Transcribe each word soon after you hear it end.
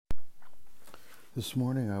This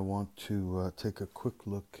morning, I want to take a quick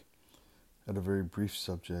look at a very brief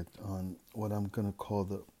subject on what I'm going to call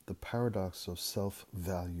the paradox of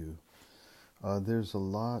self-value. There's a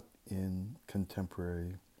lot in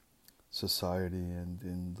contemporary society and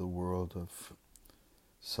in the world of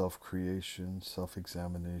self-creation,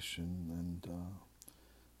 self-examination, and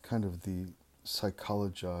kind of the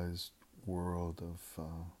psychologized world of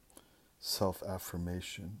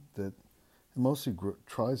self-affirmation that mostly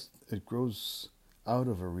it grows out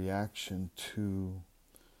of a reaction to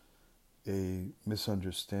a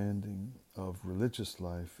misunderstanding of religious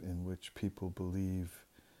life in which people believe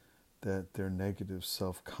that their negative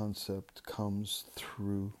self-concept comes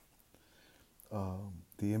through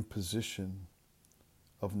the imposition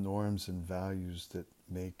of norms and values that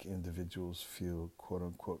make individuals feel, quote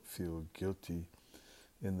unquote, feel guilty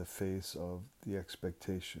in the face of the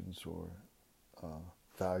expectations or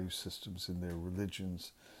value systems in their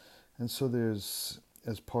religions. And so there's,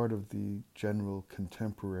 as part of the general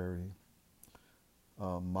contemporary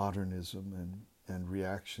modernism and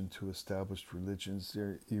reaction to established religions,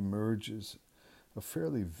 there emerges a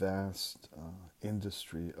fairly vast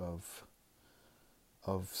industry of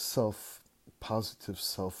positive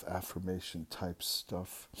self-affirmation type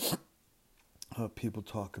stuff. People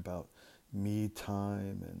talk about me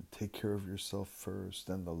time and take care of yourself first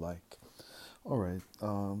and the like. All right,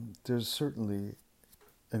 there's certainly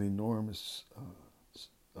an enormous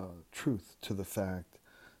truth to the fact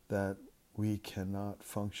that we cannot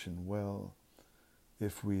function well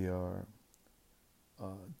if we are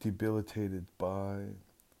debilitated by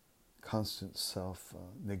constant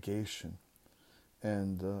self-negation,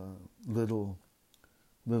 and little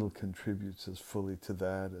contributes as fully to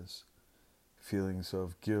that as feelings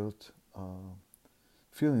of guilt.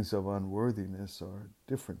 Feelings of unworthiness are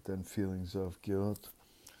different than feelings of guilt,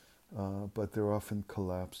 but they're often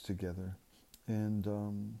collapsed together, and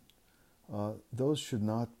those should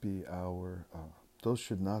not be our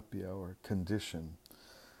condition.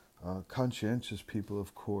 Conscientious people,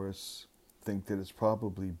 of course, think that it's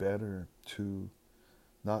probably better to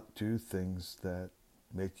not do things that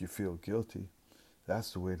make you feel guilty.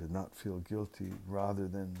 That's the way to not feel guilty, rather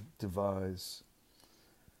than devise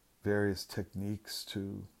various techniques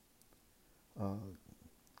to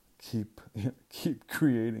keep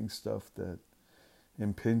creating stuff that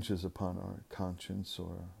impinges upon our conscience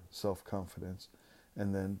or self-confidence,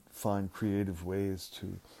 and then find creative ways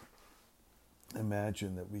to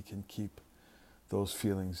imagine that we can keep those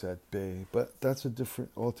feelings at bay. But that's a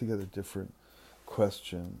altogether different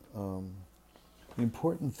question. The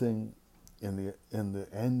important thing in the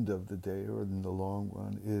end of the day, or in the long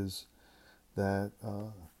run, is that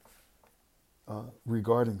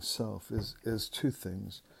regarding self is two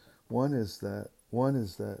things. One is that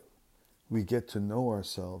we get to know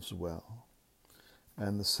ourselves well,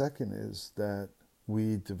 and the second is that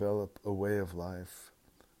we develop a way of life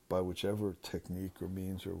by whichever technique or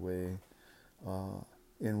means or way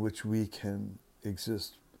in which we can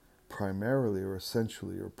exist primarily or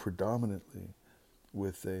essentially or predominantly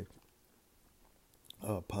with a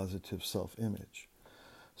positive self-image.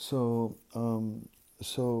 So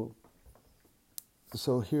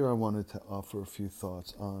here I wanted to offer a few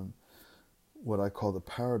thoughts on what I call the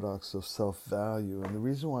paradox of self-value. And the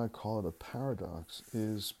reason why I call it a paradox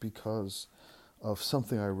is because of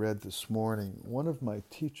something I read this morning. One of my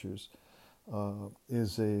teachers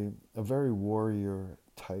is a very warrior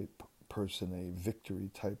type person, a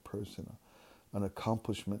victory type person, an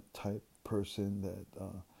accomplishment type person, that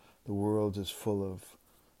the world is full of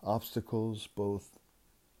obstacles, both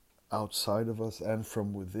outside of us and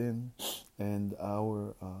from within, and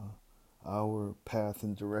our path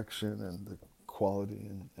and direction and the quality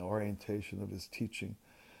and orientation of his teaching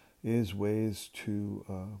is ways to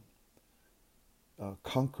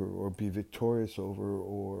conquer or be victorious over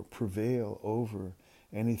or prevail over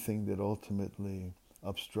anything that ultimately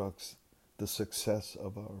obstructs the success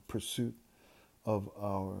of our pursuit of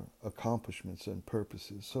our accomplishments and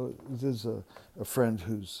purposes. So there's a friend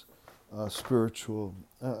who's spiritual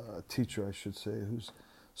teacher, I should say, whose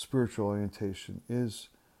spiritual orientation is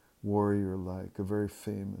warrior-like. A very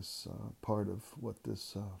famous part of what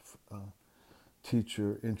this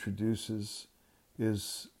teacher introduces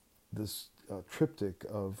is this triptych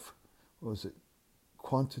of, what was it,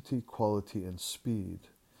 quantity, quality, and speed.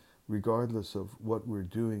 Regardless of what we're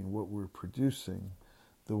doing, what we're producing,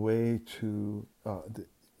 the way to,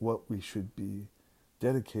 what we should be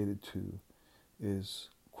dedicated to is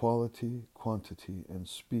quality, quantity, and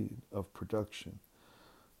speed of production.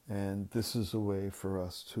 And this is a way for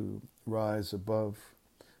us to rise above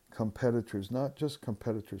competitors, not just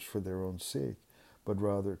competitors for their own sake, but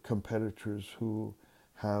rather competitors who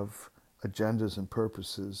have agendas and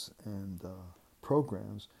purposes and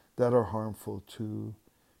programs that are harmful to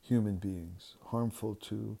human beings, harmful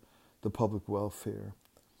to the public welfare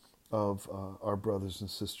of our brothers and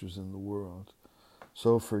sisters in the world.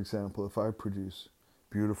 So, for example, if I produce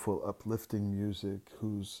beautiful, uplifting music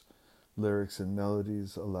whose lyrics and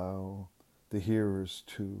melodies allow the hearers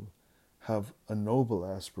to have a noble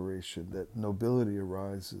aspiration, that nobility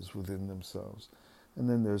arises within themselves. And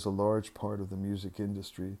then there's a large part of the music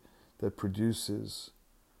industry that produces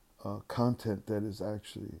content that is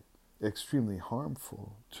actually extremely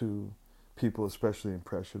harmful to people, especially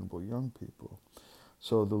impressionable young people.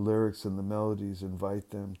 So the lyrics and the melodies invite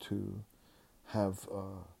them to have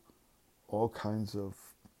all kinds of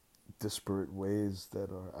disparate ways that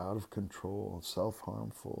are out of control,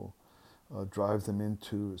 self-harmful, drive them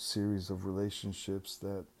into a series of relationships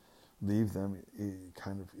that leave them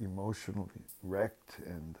kind of emotionally wrecked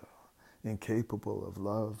and incapable of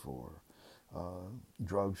love, or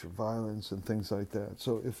drugs or violence and things like that.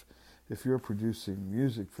 So if you're producing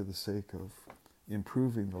music for the sake of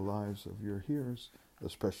improving the lives of your hearers,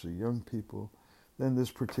 especially young people, then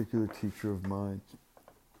this particular teacher of mine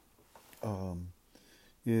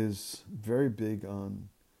is very big on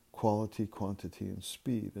quality, quantity, and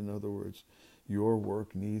speed. In other words, your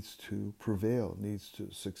work needs to prevail, needs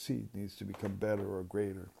to succeed, needs to become better or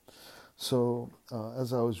greater. So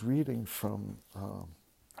as I was reading from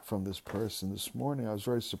this person this morning, I was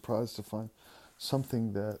very surprised to find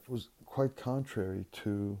something that was quite contrary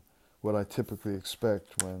to what I typically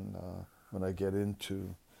expect when I get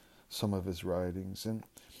into some of his writings. And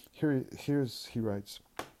he writes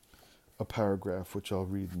a paragraph which I'll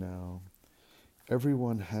read now.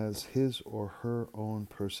 Everyone has his or her own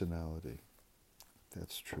personality.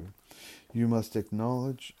 That's true. You must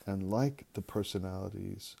acknowledge and like the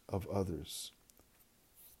personalities of others.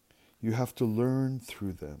 You have to learn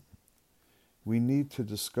through them. We need to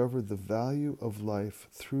discover the value of life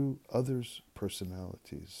through others'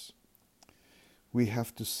 personalities. We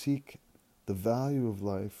have to seek the value of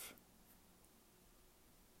life.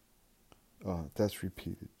 That's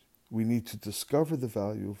repeated. We need to discover the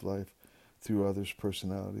value of life through others'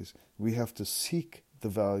 personalities. We have to seek the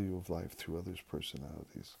value of life through others'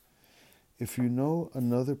 personalities. If you know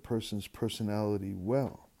another person's personality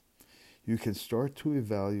well, you can start to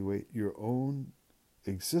evaluate your own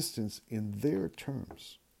existence in their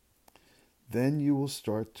terms. Then you will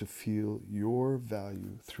start to feel your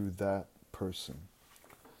value through that person.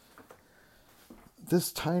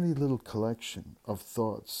 This tiny little collection of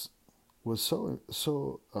thoughts was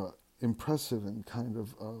so impressive and kind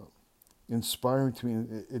of inspiring to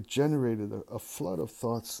me. It generated a flood of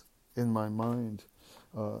thoughts in my mind.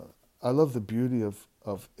 I love the beauty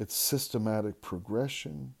of its systematic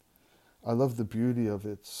progression. I love the beauty of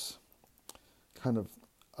its kind of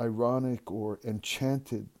ironic or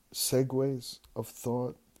enchanted segues of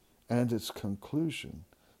thought, and its conclusion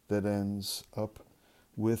that ends up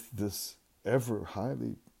with this ever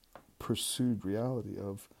highly pursued reality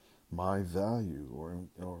of my value,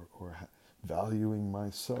 or valuing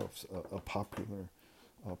myself, a popular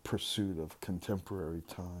pursuit of contemporary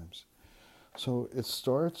times. So it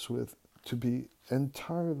starts with to be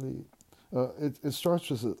entirely, it starts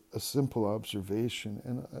with a simple observation,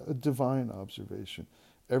 and a divine observation.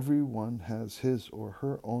 Everyone has his or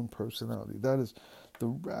her own personality. That is the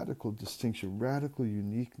radical distinction, radical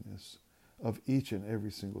uniqueness of each and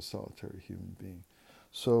every single solitary human being.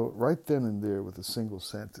 So right then and there, with a single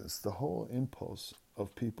sentence, the whole impulse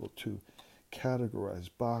of people to categorize,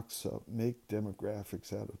 box up, make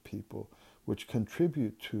demographics out of people, which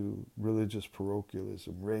contribute to religious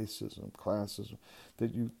parochialism, racism, classism,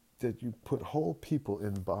 that you put whole people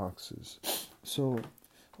in boxes. So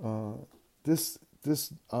this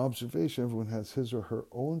observation, everyone has his or her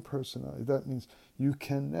own personality. That means you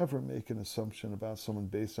can never make an assumption about someone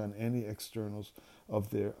based on any externals of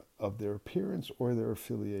their appearance or their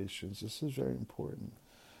affiliations. This is very important.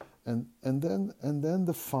 And then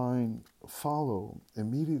the follow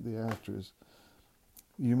immediately after is,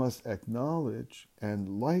 you must acknowledge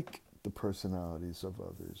and like the personalities of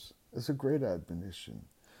others. It's a great admonition,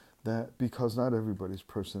 that because not everybody's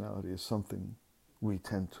personality is something we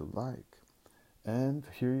tend to like. And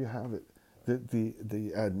here you have it.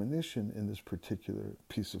 The admonition in this particular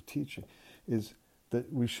piece of teaching is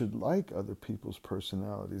that we should like other people's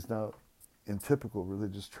personalities. Now, in typical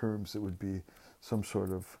religious terms, it would be some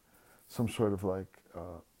sort of like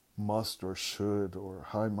must or should or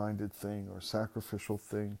high-minded thing or sacrificial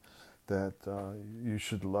thing that you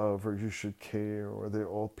should love or you should care, or that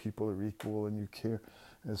all people are equal and you care.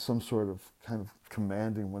 as some sort of kind of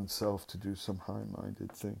commanding oneself to do some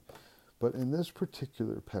high-minded thing. But in this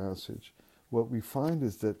particular passage, what we find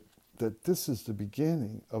is that this is the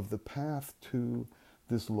beginning of the path to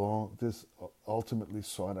this ultimately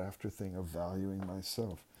sought-after thing of valuing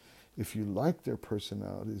myself. If you like their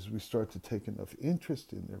personalities, we start to take enough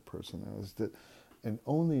interest in their personalities and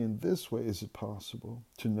only in this way is it possible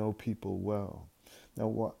to know people well.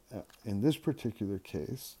 Now, in this particular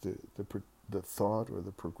case, the thought or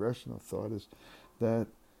the progression of thought is that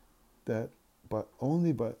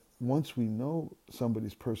once we know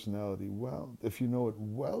somebody's personality well, if you know it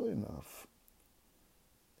well enough,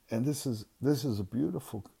 and this is a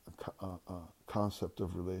beautiful concept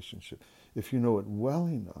of relationship. If you know it well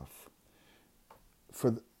enough,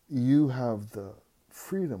 you have the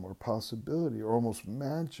freedom or possibility or almost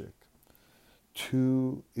magic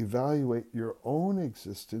to evaluate your own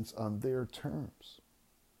existence on their terms.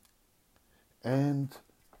 And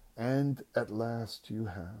at last you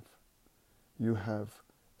have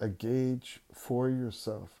a gauge for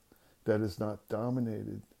yourself that is not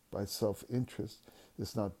dominated by self-interest.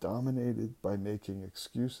 It's not dominated by making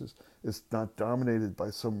excuses. It's not dominated by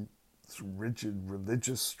some rigid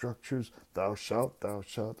religious structures, thou shalt,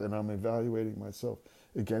 and I'm evaluating myself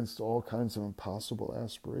against all kinds of impossible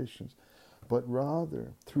aspirations. But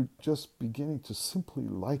rather, through just beginning to simply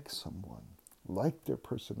like someone, like their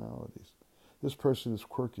personalities. This person is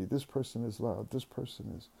quirky, this person is loud, this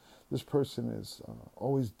person is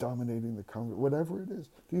always dominating the conversation, whatever it is.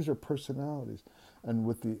 These are personalities. And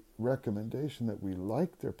with the recommendation that we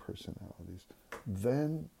like their personalities,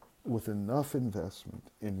 then with enough investment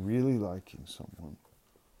in really liking someone,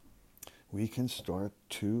 we can start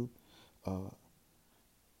to,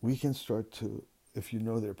 if you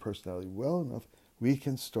know their personality well enough, we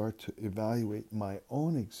can start to evaluate my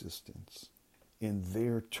own existence in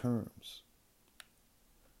their terms.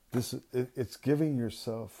 It's giving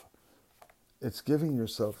yourself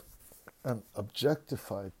an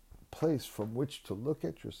objectified place from which to look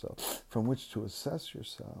at yourself, from which to assess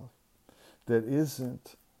yourself, that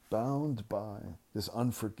isn't bound by this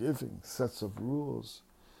unforgiving sets of rules,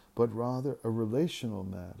 but rather a relational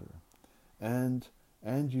matter.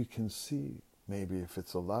 And you can see, maybe if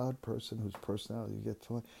it's a loud person whose personality you get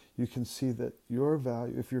to like, you can see that your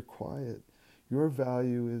value, if you're quiet, your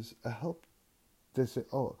value is a help. They say,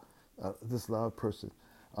 this loud person,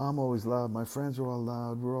 I'm always loud, my friends are all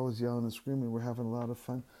loud, we're always yelling and screaming, we're having a lot of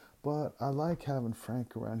fun, but I like having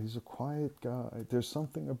Frank around, he's a quiet guy, there's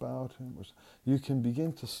something about him. You can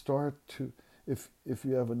begin to start to, if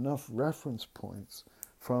you have enough reference points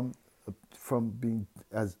from being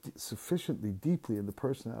as sufficiently deeply in the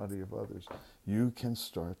personality of others, you can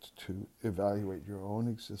start to evaluate your own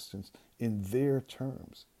existence in their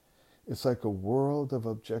terms. It's like a world of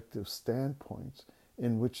objective standpoints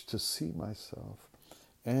in which to see myself.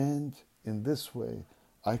 And in this way,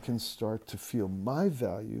 I can start to feel my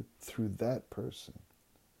value through that person.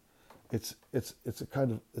 It's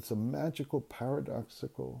a magical,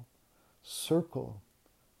 paradoxical circle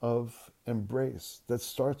of embrace that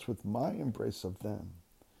starts with my embrace of them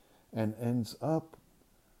and ends up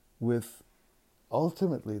with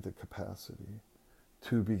ultimately the capacity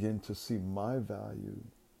to begin to see my value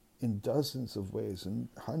in dozens of ways, in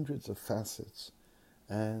hundreds of facets,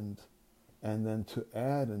 and then to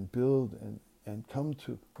add and build and come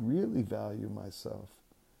to really value myself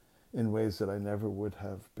in ways that I never would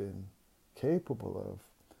have been capable of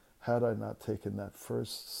had I not taken that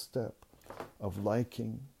first step of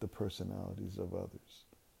liking the personalities of others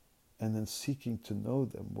and then seeking to know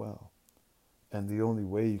them well. And the only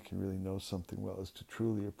way you can really know something well is to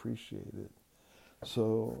truly appreciate it.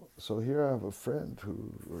 So here I have a friend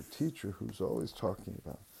or teacher who's always talking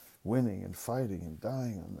about winning and fighting and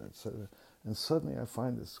dying, etc. And suddenly I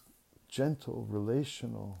find this gentle,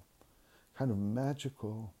 relational, kind of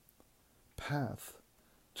magical path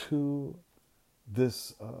to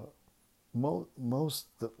this one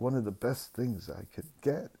of the best things I could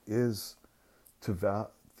get is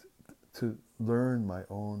to learn my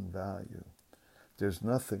own value. There's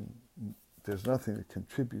nothing that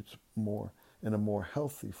contributes more in a more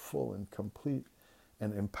healthy, full, and complete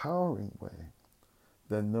and empowering way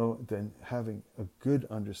than having a good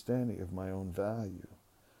understanding of my own value,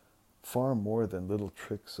 far more than little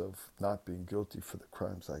tricks of not being guilty for the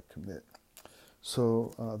crimes I commit.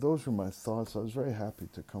 So those were my thoughts. I was very happy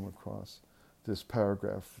to come across this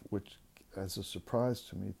paragraph, which as a surprise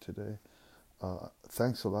to me today.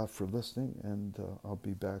 Thanks a lot for listening, and I'll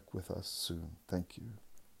be back with us soon. Thank you.